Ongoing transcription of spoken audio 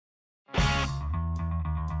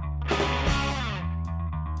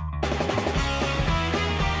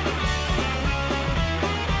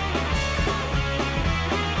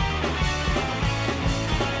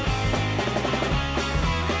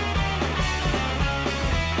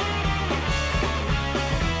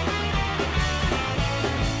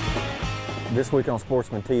This week on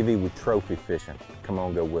Sportsman TV, we're trophy fishing. Come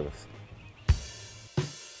on, go with us.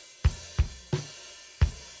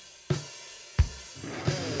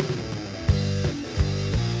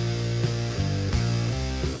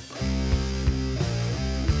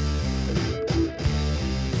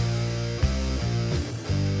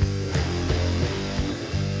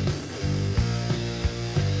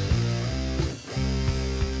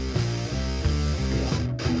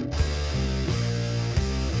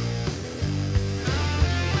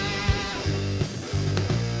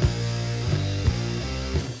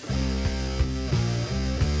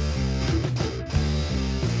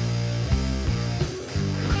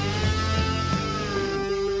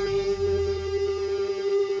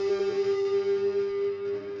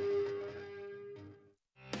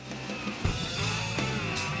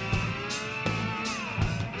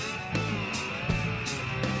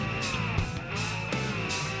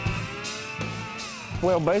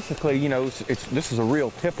 Well, basically, you know, this is a real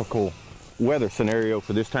typical weather scenario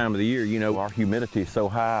for this time of the year. You know, our humidity is so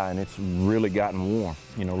high and it's really gotten warm.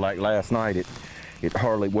 You know, like last night, it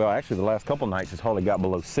hardly, well, actually the last couple nights it's hardly got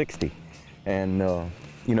below 60. And,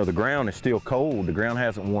 you know, the ground is still cold. The ground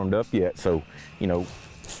hasn't warmed up yet. So, you know,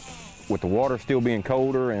 with the water still being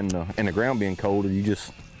colder and the ground being colder, you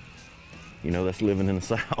just, you know, that's living in the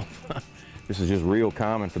South. This is just real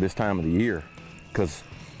common for this time of the year, because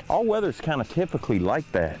all weather's kind of typically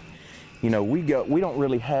like that. You know, we don't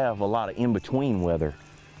really have a lot of in-between weather.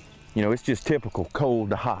 You know, it's just typical cold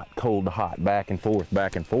to hot, back and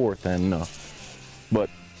forth. And but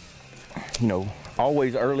you know,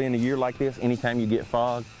 always early in the year like this, anytime you get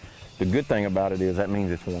fog, the good thing about it is that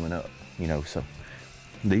means it's warming up. You know, so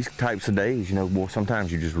these types of days, you know, boy,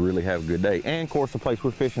 sometimes you just really have a good day. And of course, the place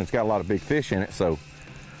we're fishing, it's got a lot of big fish in it, so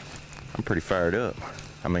I'm pretty fired up.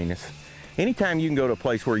 I mean, it's anytime you can go to a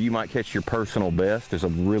place where you might catch your personal best, there's a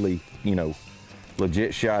really, you know,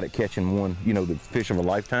 legit shot at catching one, you know, the fish of a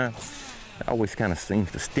lifetime. It always kind of seems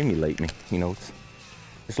to stimulate me. You know,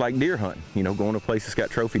 it's like deer hunting, you know, going to a place that's got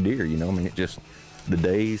trophy deer, you know. I mean, it just, the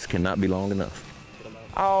days cannot be long enough.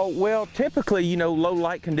 Oh, well, typically, you know, low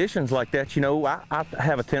light conditions like that, you know, I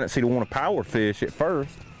have a tendency to want to power fish at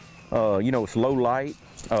first. You know, it's low light.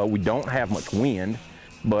 We don't have much wind,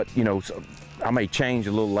 but, you know, so I may change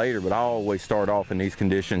a little later, but I always start off in these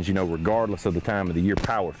conditions, you know, regardless of the time of the year,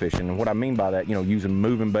 power fishing. And what I mean by that, you know, using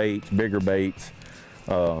moving baits, bigger baits,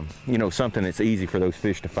 you know, something that's easy for those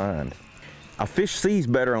fish to find. A fish sees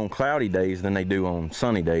better on cloudy days than they do on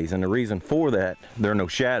sunny days. And the reason for that, there are no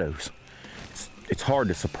shadows. It's hard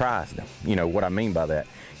to surprise them. You know what I mean by that.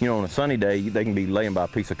 You know, on a sunny day, they can be laying by a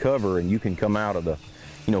piece of cover and you can come out of the,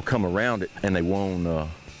 you know, come around it and they won't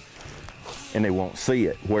see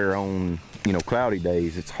it. Where on, you know, cloudy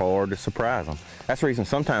days, it's hard to surprise them. That's the reason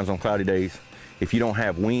sometimes on cloudy days, if you don't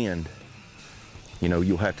have wind, you know,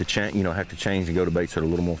 you'll have to change, and go to baits that are a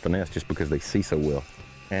little more finesse just because they see so well.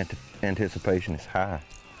 Anticipation is high.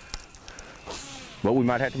 But we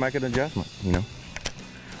might have to make an adjustment, you know.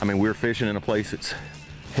 I mean, we're fishing in a place that's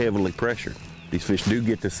heavily pressured. These fish do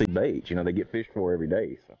get to see baits, you know, they get fished for every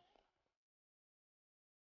day. So.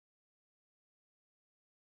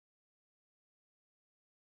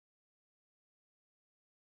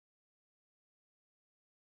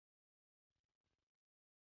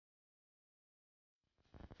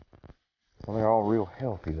 Well, they're all real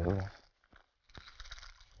healthy though.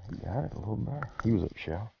 He got it a little better. He was up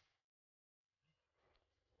shallow.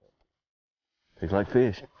 Tastes like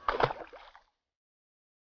fish.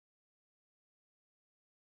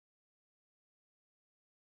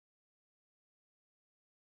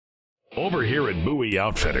 Over here at Bowie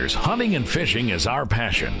Outfitters, hunting and fishing is our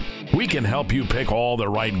passion. We can help you pick all the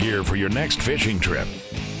right gear for your next fishing trip.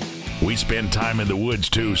 We spend time in the woods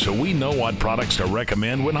too, so we know what products to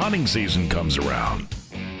recommend when hunting season comes around.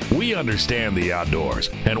 We understand the outdoors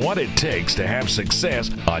and what it takes to have success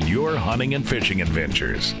on your hunting and fishing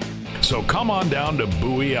adventures. So come on down to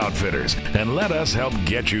Bowie Outfitters and let us help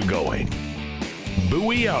get you going.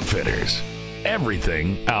 Bowie Outfitters,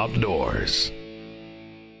 everything outdoors.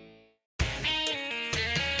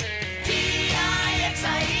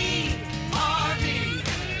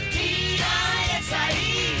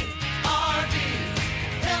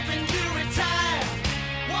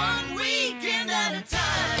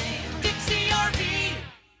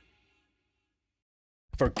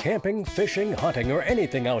 For camping, fishing, hunting, or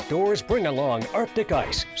anything outdoors, bring along Arctic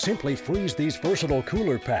Ice. Simply freeze these versatile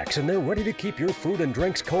cooler packs and they're ready to keep your food and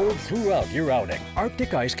drinks cold throughout your outing.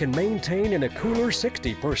 Arctic Ice can maintain in a cooler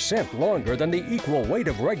 60% longer than the equal weight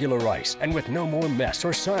of regular ice, and with no more mess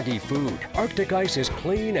or soggy food. Arctic Ice is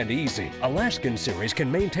clean and easy. Alaskan Series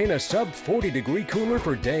can maintain a sub 40-degree cooler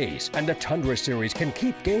for days, and the Tundra Series can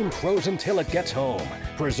keep game frozen till it gets home.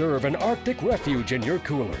 Preserve an Arctic refuge in your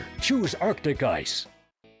cooler. Choose Arctic Ice.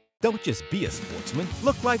 Don't just be a sportsman,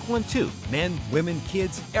 look like one too. Men, women,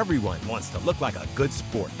 kids, everyone wants to look like a good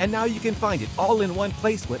sport. And now you can find it all in one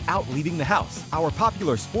place without leaving the house. Our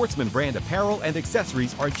popular Sportsman brand apparel and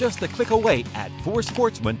accessories are just a click away at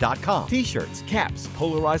forsportsman.com. T-shirts, caps,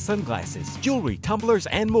 polarized sunglasses, jewelry, tumblers,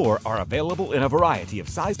 and more are available in a variety of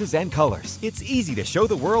sizes and colors. It's easy to show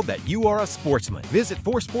the world that you are a sportsman. Visit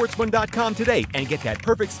forsportsman.com today and get that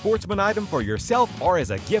perfect sportsman item for yourself or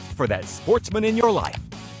as a gift for that sportsman in your life.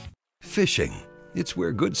 Fishing. It's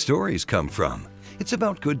where good stories come from. It's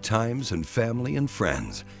about good times and family and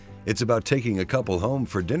friends. It's about taking a couple home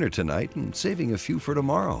for dinner tonight and saving a few for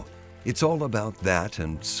tomorrow. It's all about that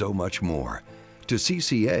and so much more. To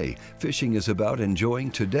CCA, fishing is about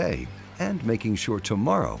enjoying today and making sure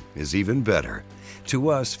tomorrow is even better. To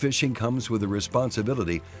us, fishing comes with a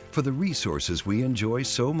responsibility for the resources we enjoy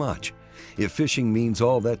so much. If fishing means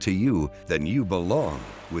all that to you, then you belong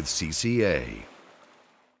with CCA.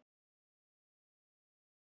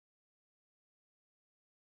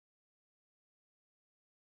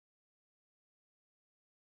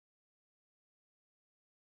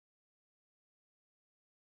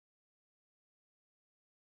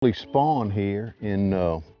 Spawn here in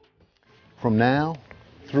from now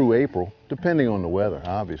through April, depending on the weather,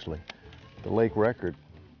 obviously. The lake record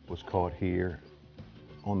was caught here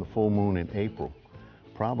on the full moon in April,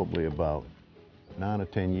 probably about 9 or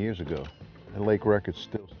 10 years ago. The lake record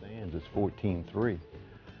still stands, it's 14.3.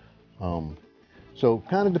 So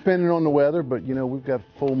kind of depending on the weather, but you know, we've got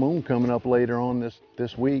full moon coming up later on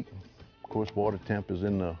this week. Of course, water temp is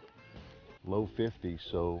in the low 50s,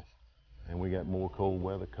 so, and we got more cold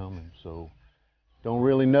weather coming, so don't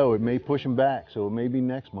really know. It may push them back, so it may be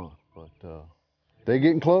next month, but they're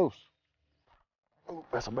getting close. Oh,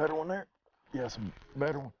 that's a better one there. Yeah, that's a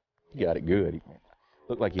better one. You got it good. It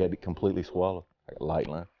looked like you had it completely swallowed, like a light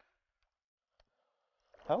line.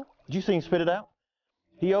 Oh, did you see him spit it out?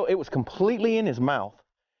 It was completely in his mouth,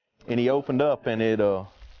 and he opened up, and it, I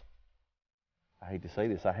hate to say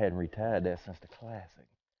this, I hadn't retired that since the Classic.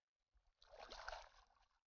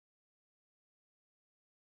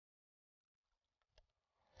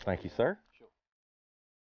 Thank you, sir. Sure.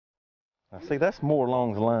 Now, see, that's more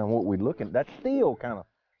along the line of what we're looking at. That's still kind of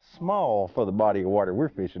small for the body of water we're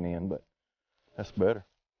fishing in, but that's better.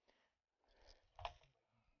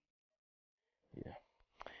 Yeah.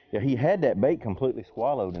 Yeah, he had that bait completely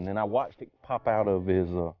swallowed, and then I watched it pop out of his,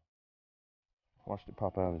 mouth.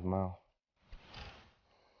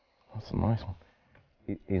 That's a nice one.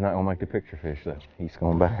 He's not going to make the picture fish, though. He's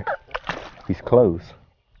going back. He's close.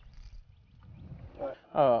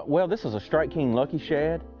 Well, this is a Strike King Lucky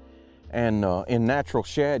Shad, and in natural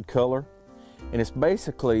shad color, and it's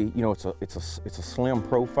basically, you know, it's a slim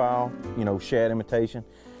profile, you know, shad imitation.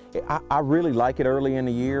 I really like it early in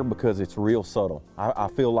the year because it's real subtle. I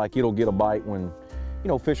feel like it'll get a bite when, you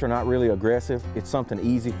know, fish are not really aggressive. It's something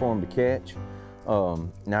easy for them to catch.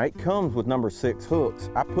 Now it comes with number 6 hooks.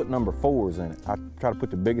 I put number 4s in it. I try to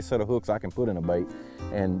put the biggest set of hooks I can put in a bait,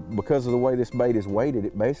 and because of the way this bait is weighted,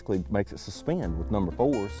 it basically makes it suspend with number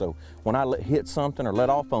 4. So when I hit something or let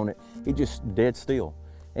off on it, it just dead still.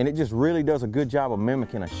 And it just really does a good job of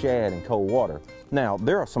mimicking a shad in cold water. Now,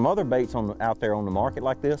 there are some other baits out there on the market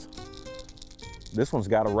like this. This one's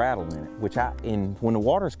got a rattle in it, which when the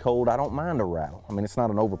water's cold, I don't mind a rattle. I mean, it's not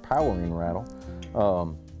an overpowering rattle.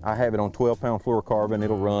 I have it on 12-pound fluorocarbon.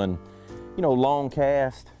 It'll run, you know, long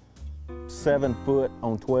cast, 7 foot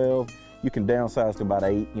on 12. You can downsize to about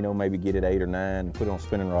 8, you know, maybe get it 8 or 9 and put it on a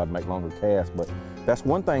spinning rod and make longer casts. But that's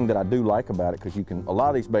one thing that I do like about it, because a lot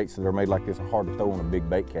of these baits that are made like this are hard to throw on a big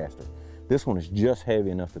bait caster. This one is just heavy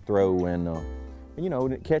enough to throw, and you know,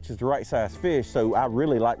 it catches the right size fish, so I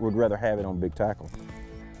really would rather have it on big tackle.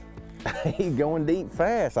 He's going deep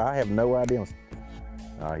fast. I have no idea.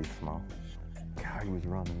 Oh, he's small. God, he was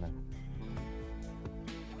running there.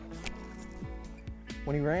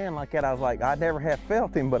 When he ran like that, I was like, I never have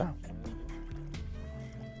felt him, but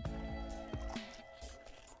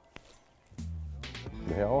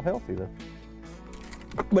they're all healthy though.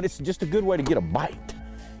 But it's just a good way to get a bite.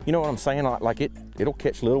 You know what I'm saying? Like it'll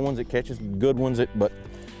catch little ones, it catches good ones, but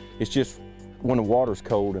it's just when the water's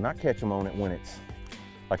cold, and I catch them on it when it's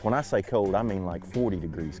Like when I say cold, I mean like 40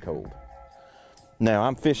 degrees cold. Now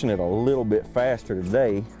I'm fishing it a little bit faster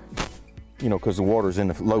today, you know, because the water's in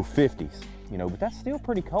the low 50s, you know, but that's still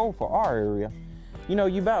pretty cold for our area. You know,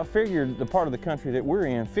 you about figure the part of the country that we're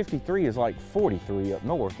in, 53 is like 43 up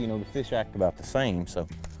north. You know, the fish act about the same, so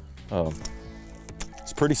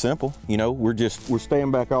it's pretty simple. You know, we're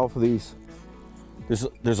staying back off of these.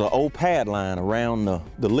 There's an old pad line around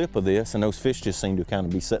the lip of this, and those fish just seem to kind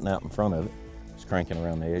of be sitting out in front of it, just cranking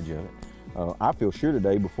around the edge of it. I feel sure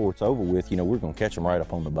today, before it's over with, you know, we're gonna catch them right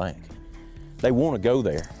up on the bank. They wanna go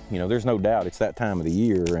there. You know, there's no doubt it's that time of the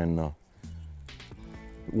year, and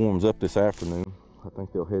it warms up this afternoon. I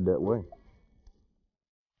think they'll head that way.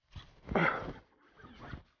 I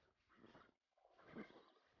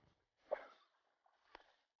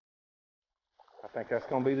think that's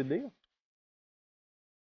gonna be the deal.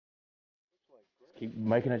 Keep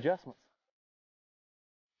making adjustments.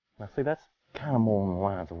 Now see, that's kind of more on the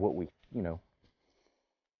lines of what we, you know.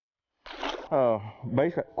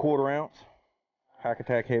 Basic 1/4 ounce Hack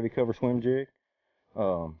Attack heavy cover swim jig.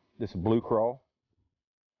 This is blue crawl.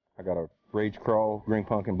 I got a Rage Crawl, green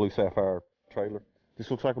pumpkin, blue sapphire trailer. This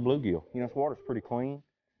looks like a bluegill. You know, this water's pretty clean.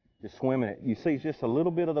 Just swimming it. You see just a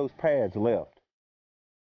little bit of those pads left.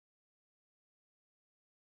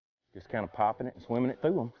 Just kind of popping it and swimming it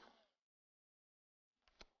through them.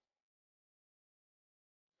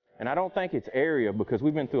 And I don't think it's area, because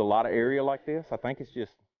we've been through a lot of area like this. I think it's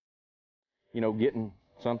just, you know, getting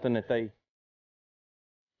something that they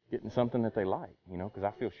like, you know, because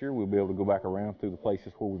I feel sure we'll be able to go back around through the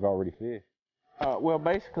places where we've already fished. Well,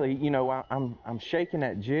 basically, you know, I'm shaking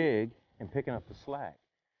that jig and picking up the slack,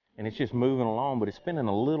 and it's just moving along, but it's spending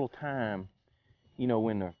a little time, you know,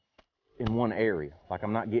 in one area. Like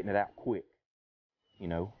I'm not getting it out quick, you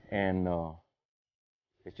know, and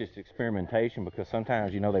it's just experimentation, because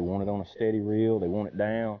sometimes, you know, they want it on a steady reel, they want it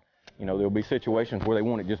down. You know, there'll be situations where they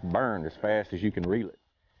want it just burned as fast as you can reel it,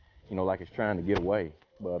 you know, like it's trying to get away.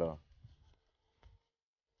 But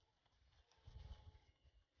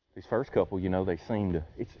these first couple, you know, they seem to,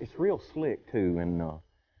 it's real slick too, and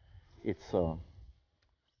it's, you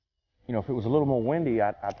know, if it was a little more windy,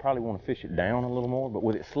 I'd probably want to fish it down a little more, but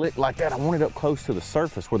with it slick like that, I want it up close to the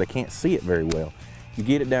surface where they can't see it very well. You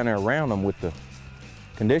get it down there around them with the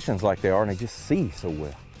conditions like they are, and they just see so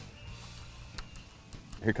well.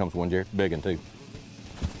 Here comes one, Jared, big one too.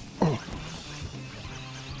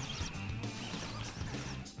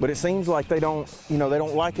 But it seems like they don't, you know, they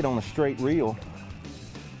don't like it on a straight reel.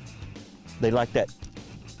 They like that,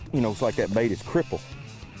 you know, it's like that bait is crippled.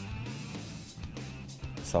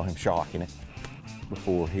 I saw him shocking it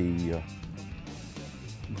before he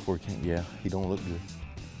came. Yeah, he don't look good.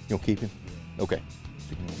 You gonna keep him? Okay.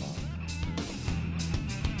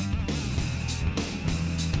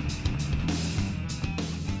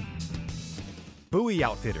 Bowie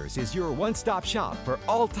Outfitters is your one-stop shop for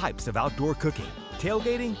all types of outdoor cooking.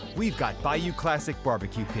 Tailgating? We've got Bayou Classic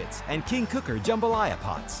barbecue pits and King Cooker jambalaya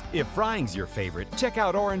pots. If frying's your favorite, check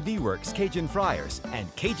out R&V Works Cajun fryers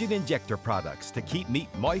and Cajun injector products to keep meat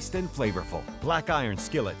moist and flavorful. Black iron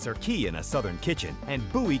skillets are key in a southern kitchen, and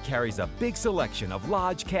Bowie carries a big selection of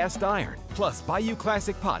Lodge cast iron, plus Bayou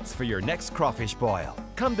Classic pots for your next crawfish boil.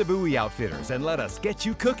 Come to Bowie Outfitters and let us get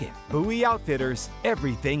you cooking. Bowie Outfitters,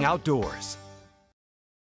 everything outdoors.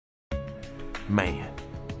 Man,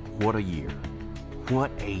 what a year.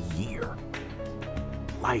 What a year.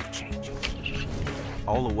 Life-changing.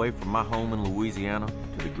 All the way from my home in Louisiana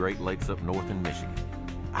to the Great Lakes up north in Michigan.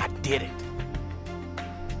 I did it.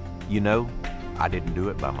 You know, I didn't do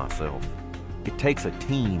it by myself. It takes a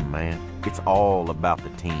team, man. It's all about the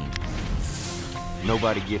team.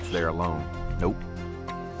 Nobody gets there alone. Nope.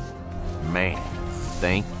 Man,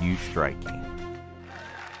 thank you, Strike King.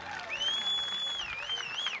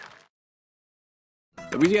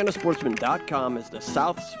 LouisianaSportsman.com is the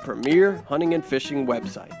South's premier hunting and fishing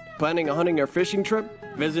website. Planning a hunting or fishing trip?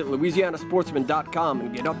 Visit LouisianaSportsman.com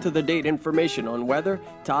and get up-to-the-date information on weather,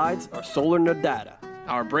 tides, or solar data.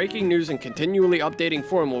 Our breaking news and continually updating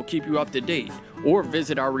forum will keep you up to date, or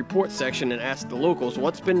visit our report section and ask the locals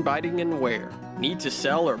what's been biting and where. Need to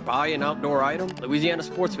sell or buy an outdoor item?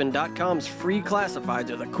 LouisianaSportsman.com's free classifieds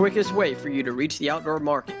are the quickest way for you to reach the outdoor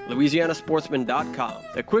market. LouisianaSportsman.com,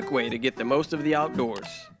 the quick way to get the most of the outdoors.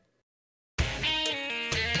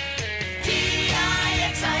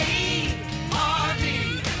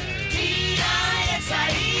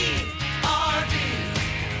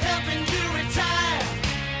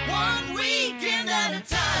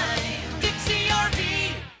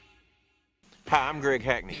 Hi, I'm Greg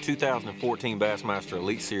Hackney, 2014 Bassmaster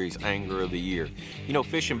Elite Series Angler of the Year. You know,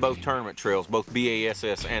 fishing both tournament trails, both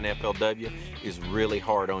BASS and FLW, is really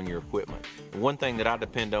hard on your equipment. And one thing that I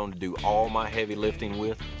depend on to do all my heavy lifting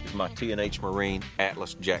with is my T&H Marine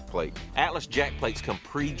Atlas jack plate. Atlas jack plates come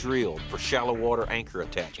pre-drilled for shallow water anchor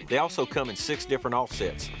attachment. They also come in 6 different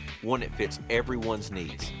offsets, one that fits everyone's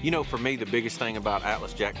needs. You know, for me, the biggest thing about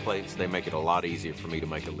Atlas jack plates, they make it a lot easier for me to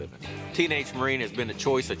make a living. T&H Marine has been the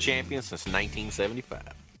choice of champions since 1975.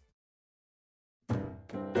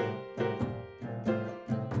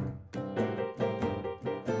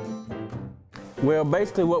 Well,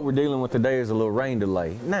 basically what we're dealing with today is a little rain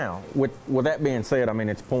delay. Now, with that being said, I mean,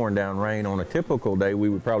 it's pouring down rain. On a typical day, we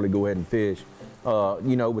would probably go ahead and fish.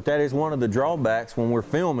 You know, but that is one of the drawbacks when we're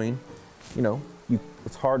filming. You know,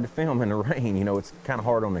 it's hard to film in the rain. You know, it's kind of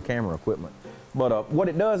hard on the camera equipment. But what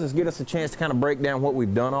it does is get us a chance to kind of break down what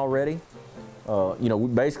we've done already. You know,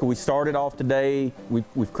 we started off today,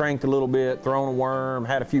 we've cranked a little bit, thrown a worm,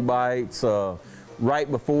 had a few bites. Right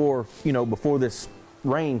before, you know, before this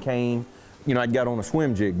rain came, you know, I got on a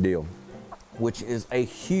swim jig deal, which is a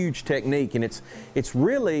huge technique. And it's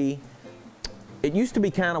really, it used to be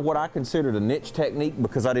kind of what I considered a niche technique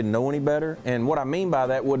because I didn't know any better. And what I mean by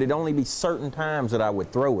that, would it only be certain times that I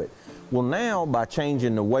would throw it. Well, now by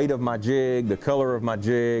changing the weight of my jig, the color of my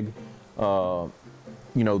jig,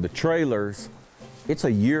 you know, the trailers, it's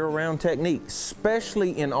a year-round technique,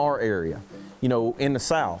 especially in our area, you know, in the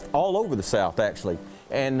South, all over the South actually.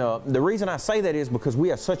 And the reason I say that is because we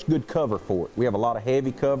have such good cover for it. We have a lot of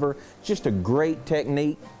heavy cover, just a great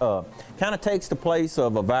technique. Kind of takes the place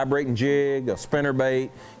of a vibrating jig, a spinnerbait.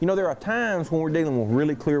 You know, there are times when we're dealing with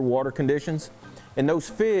really clear water conditions, and those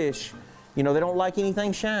fish, you know, they don't like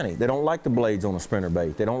anything shiny. They don't like the blades on a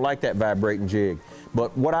spinnerbait. They don't like that vibrating jig.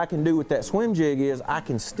 But what I can do with that swim jig is I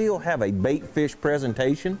can still have a bait fish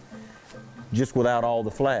presentation just without all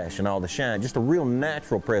the flash and all the shine, just a real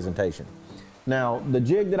natural presentation. Now, the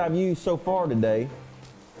jig that I've used so far today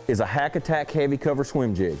is a Hack Attack heavy cover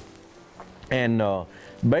swim jig. And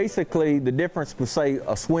basically the difference with, say,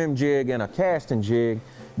 a swim jig and a casting jig,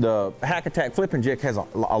 the Hack Attack flipping jig has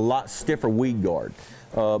a lot stiffer weed guard.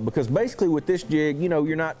 Because basically with this jig, you know,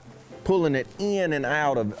 you're not pulling it in and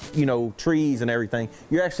out of, you know, trees and everything.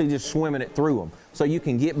 You're actually just swimming it through them. So you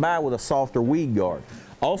can get by with a softer weed guard.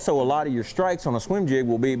 Also, a lot of your strikes on a swim jig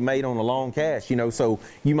will be made on a long cast, you know, so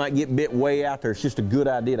you might get bit way out there. It's just a good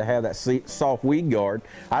idea to have that soft weed guard.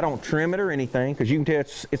 I don't trim it or anything because you can tell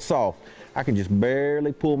it's soft. I can just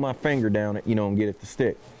barely pull my finger down it, you know, and get it to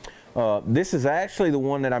stick. This is actually the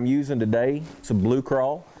one that I'm using today. It's a blue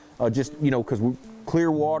crawl, just, you know, because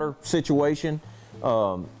clear water situation.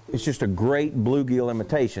 It's just a great bluegill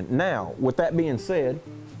imitation. Now, with that being said,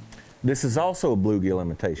 this is also a bluegill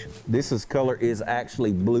imitation. This color is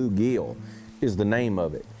actually bluegill, is the name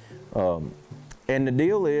of it. And the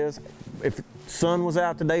deal is, if sun was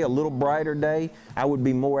out today, a little brighter day, I would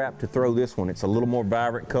be more apt to throw this one. It's a little more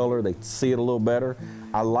vibrant color. They see it a little better.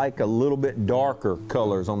 I like a little bit darker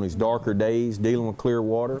colors on these darker days, dealing with clear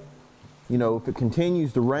water. You know, if it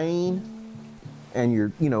continues to rain, and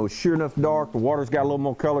you're, you know, sure enough dark, the water's got a little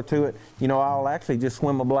more color to it, you know, I'll actually just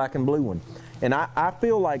swim a black and blue one. And I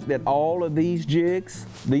feel like that all of these jigs,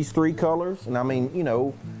 these 3 colors, and I mean, you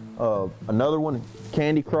know, another one,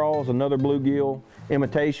 Candy Crawls, another bluegill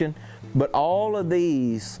imitation, but all of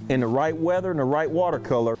these in the right weather and the right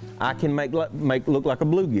watercolor, I can make look like a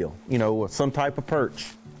bluegill, you know, some type of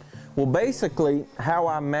perch. Well, basically, how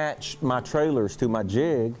I match my trailers to my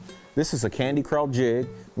jig, this is a Candy Crawl jig.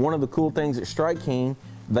 One of the cool things at Strike King,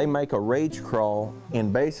 they make a rage crawl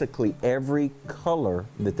in basically every color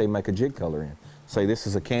that they make a jig color in. Say this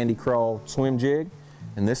is a Candy Crawl swim jig,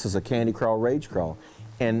 and this is a Candy Crawl rage crawl.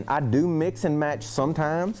 And I do mix and match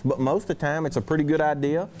sometimes, but most of the time it's a pretty good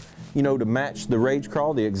idea, you know, to match the rage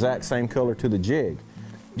crawl the exact same color to the jig.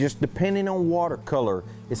 Just depending on watercolor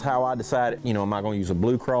is how I decide, you know, am I going to use a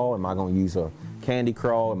blue crawl? Am I going to use a Candy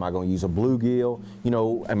Crawl? Am I going to use a bluegill? You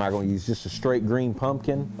know, am I going to use just a straight green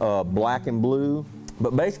pumpkin, black and blue?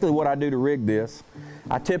 But basically what I do to rig this,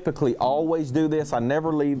 I typically always do this. I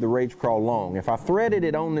never leave the rage crawl long. If I threaded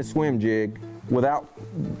it on this swim jig without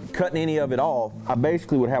cutting any of it off, I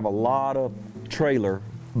basically would have a lot of trailer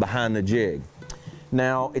behind the jig.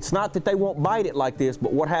 Now, it's not that they won't bite it like this,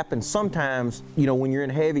 but what happens sometimes, you know, when you're in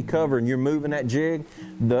heavy cover and you're moving that jig,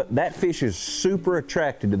 that fish is super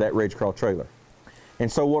attracted to that rage crawl trailer.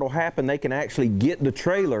 And so what will happen, they can actually get the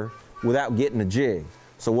trailer without getting the jig.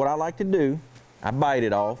 So what I like to do, I bite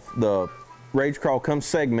it off. The rage crawl comes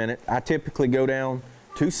segmented. I typically go down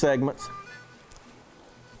 2 segments,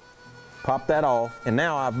 pop that off, and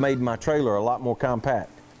now I've made my trailer a lot more compact.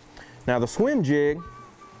 Now the swim jig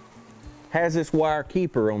has this wire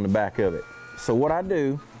keeper on the back of it. So what I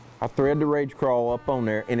do, I thread the rage crawl up on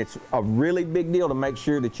there, and it's a really big deal to make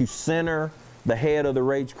sure that you center the head of the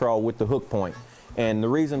rage crawl with the hook point. And the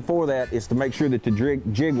reason for that is to make sure that the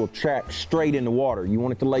jig will track straight in the water. You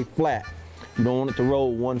want it to lay flat. You don't want it to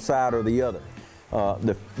roll one side or the other.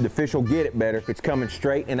 The fish will get it better if it's coming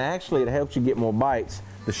straight, and actually it helps you get more bites.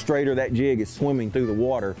 The straighter that jig is swimming through the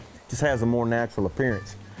water, it just has a more natural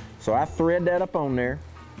appearance. So I thread that up on there,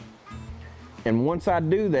 and once I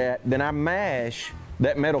do that, then I mash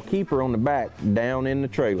that metal keeper on the back down in the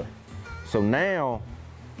trailer. So now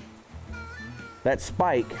that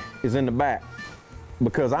spike is in the back,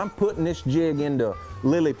 because I'm putting this jig into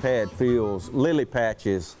lily pad fields, lily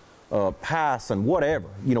patches, hyacinth, whatever,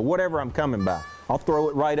 you know, whatever I'm coming by. I'll throw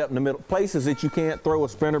it right up in the middle. Places that you can't throw a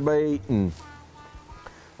spinnerbait and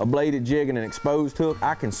a bladed jig and an exposed hook,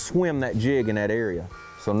 I can swim that jig in that area.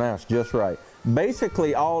 So now it's just right.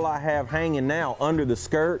 Basically, all I have hanging now under the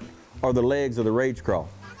skirt are the legs of the rage crawl.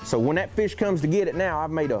 So when that fish comes to get it now,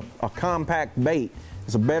 I've made a compact bait.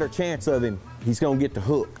 There's a better chance of him, he's gonna get the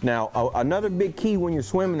hook. Now, another big key when you're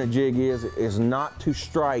swimming a jig is not to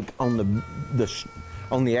strike on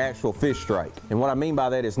the actual fish strike. And what I mean by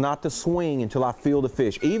that is not to swing until I feel the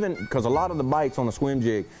fish. Even, because a lot of the bites on a swim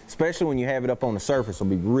jig, especially when you have it up on the surface, will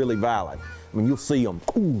be really violent. I mean, you'll see them,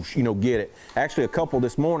 whoosh, you know, get it. Actually, a couple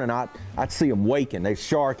this morning, I'd see them waking, they're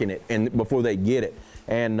sharking it and before they get it.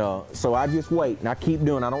 And so I just wait and I keep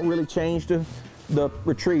doing. I don't really change the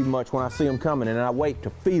retrieve much when I see them coming, and I wait to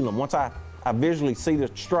feel them. Once I visually see the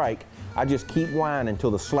strike, I just keep winding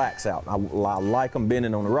until the slack's out. I like them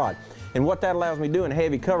bending on the rod. And what that allows me to do in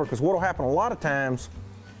heavy cover, because what'll happen a lot of times,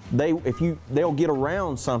 they'll get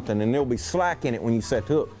around something and they'll be slack in it when you set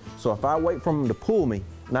the hook. So if I wait for them to pull me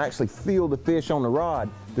and I actually feel the fish on the rod,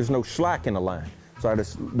 there's no slack in the line. So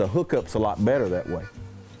the hookup's a lot better that way.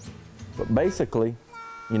 But basically,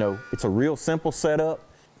 you know, it's a real simple setup.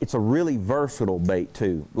 It's a really versatile bait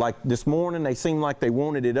too. Like this morning, they seemed like they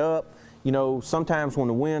wanted it up. You know, sometimes when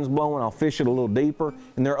the wind's blowing, I'll fish it a little deeper.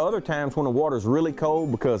 And there are other times when the water's really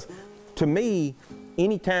cold, because to me,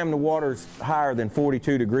 anytime the water's higher than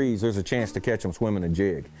 42 degrees, there's a chance to catch them swimming a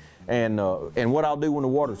jig. And what I'll do when the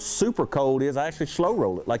water's super cold is I actually slow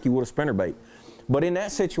roll it like you would a spinnerbait. But in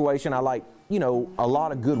that situation, I like, you know, a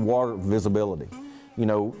lot of good water visibility. You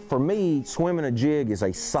know, for me, swimming a jig is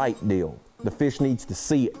a sight deal. The fish needs to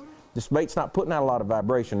see it. This bait's not putting out a lot of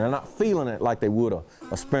vibration. They're not feeling it like they would a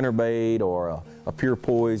spinnerbait or a pure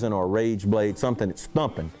poison or a rage blade, something that's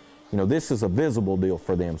thumping. You know, this is a visible deal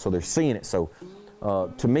for them, so they're seeing it. So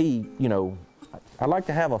to me, you know, I like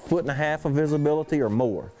to have 1.5 feet of visibility or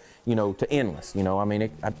more, you know, to endless. You know, I mean,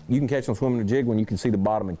 you can catch them swimming a jig when you can see the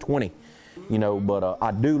bottom in 20, you know, but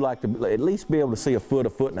I do like to at least be able to see 1 foot,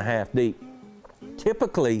 1.5 feet deep.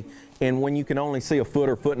 Typically, and when you can only see 1 foot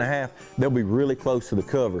or 1.5 feet, they'll be really close to the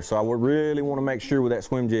cover. So I would really want to make sure with that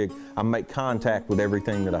swim jig, I make contact with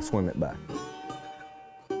everything that I swim it by.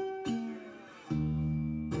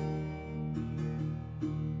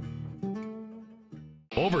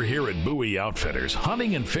 Over here at Bowie Outfitters,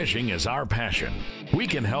 hunting and fishing is our passion. We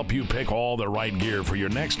can help you pick all the right gear for your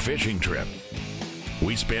next fishing trip.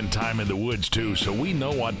 We spend time in the woods too, so we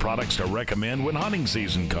know what products to recommend when hunting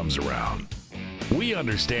season comes around. We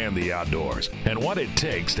understand the outdoors and what it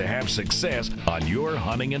takes to have success on your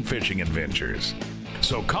hunting and fishing adventures.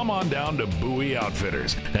 So come on down to Bowie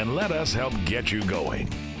Outfitters and let us help get you going.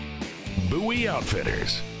 Bowie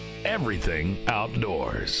Outfitters, everything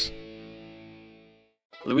outdoors.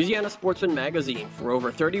 Louisiana Sportsman Magazine. For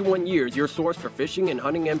over 31 years, your source for fishing and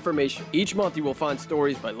hunting information. Each month you will find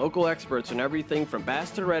stories by local experts on everything from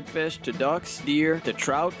bass to redfish to ducks, deer to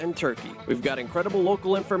trout and turkey. We've got incredible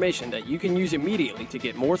local information that you can use immediately to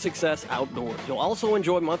get more success outdoors. You'll also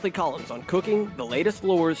enjoy monthly columns on cooking, the latest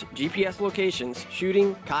lures, GPS locations,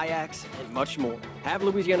 shooting, kayaks, and much more. Have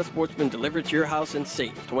Louisiana Sportsman delivered to your house and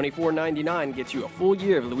save. $24.99 gets you a full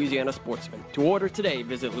year of Louisiana Sportsman. To order today,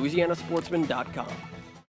 visit louisianasportsman.com.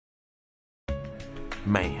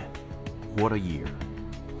 Man, what a year.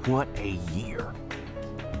 What a year.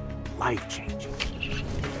 Life-changing.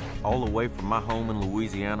 All the way from my home in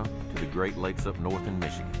Louisiana to the Great Lakes up north in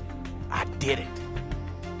Michigan. I did it.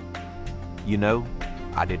 You know,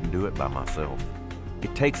 I didn't do it by myself.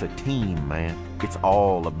 It takes a team, man. It's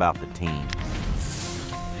all about the team.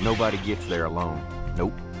 Nobody gets there alone.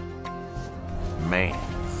 Nope. Man,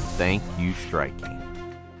 thank you, Strike King.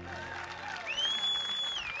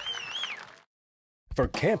 For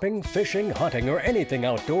camping, fishing, hunting, or anything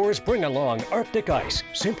outdoors, bring along Arctic Ice.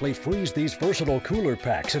 Simply freeze these versatile cooler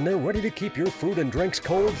packs and they're ready to keep your food and drinks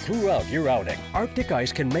cold throughout your outing. Arctic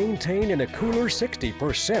Ice can maintain in a cooler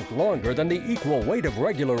 60% longer than the equal weight of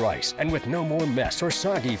regular ice, and with no more mess or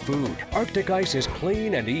soggy food. Arctic Ice is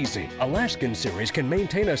clean and easy. Alaskan Series can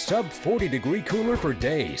maintain a sub 40-degree cooler for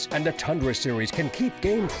days, and the Tundra Series can keep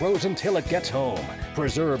game frozen till it gets home.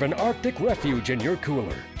 Preserve an Arctic refuge in your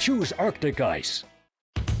cooler. Choose Arctic Ice.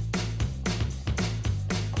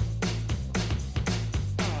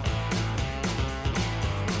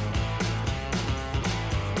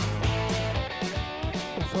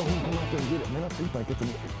 Get it, man. I think I get the.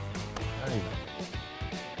 Hey.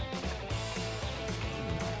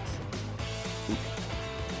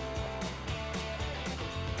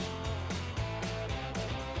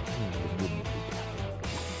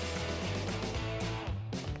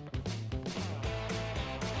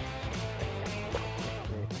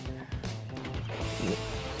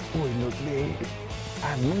 Boy, he looks big.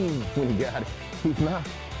 I mean, when he got it,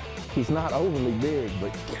 he's not overly big,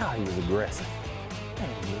 but God, he was aggressive.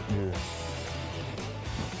 He looked good.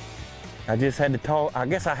 I just had to talk. I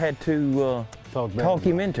guess I had to talk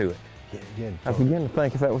him into it. I was beginning to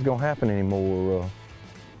think if that was going to happen anymore.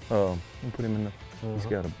 Let me put him in the. He's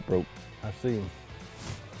got a rope. I see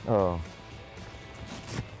him.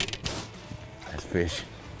 That's fish,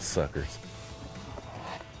 suckers.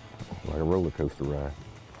 Like a roller coaster ride.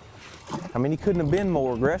 I mean, he couldn't have been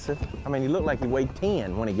more aggressive. I mean, he looked like he weighed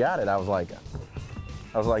 10 when he got it. I was like,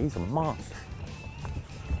 he's a monster.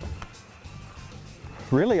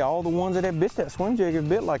 Really, all the ones that have bit that swim jig have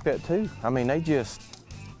bit like that too. I mean, they just,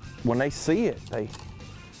 when they see it, they,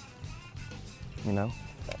 you know.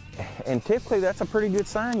 And typically that's a pretty good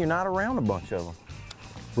sign you're not around a bunch of them.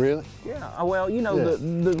 Really? Yeah, well, you know,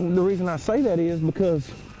 the reason I say that is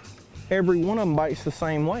because every one of them bites the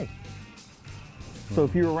same way. So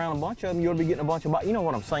if you're around a bunch of them, you ought to be getting a bunch of bites. You know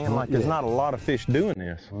what I'm saying? Like, there's not a lot of fish doing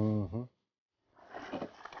this. Mm-hmm.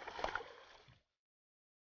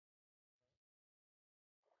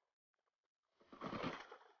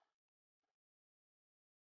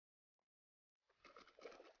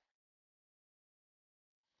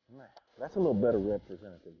 That's a little better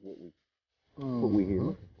representative of what we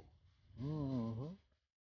hear. Mm-hmm.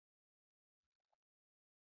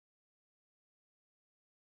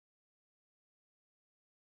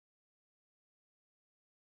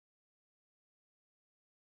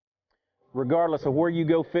 Regardless of where you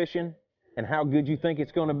go fishing and how good you think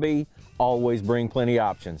it's going to be, always bring plenty of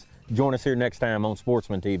options. Join us here next time on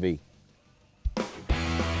Sportsman TV.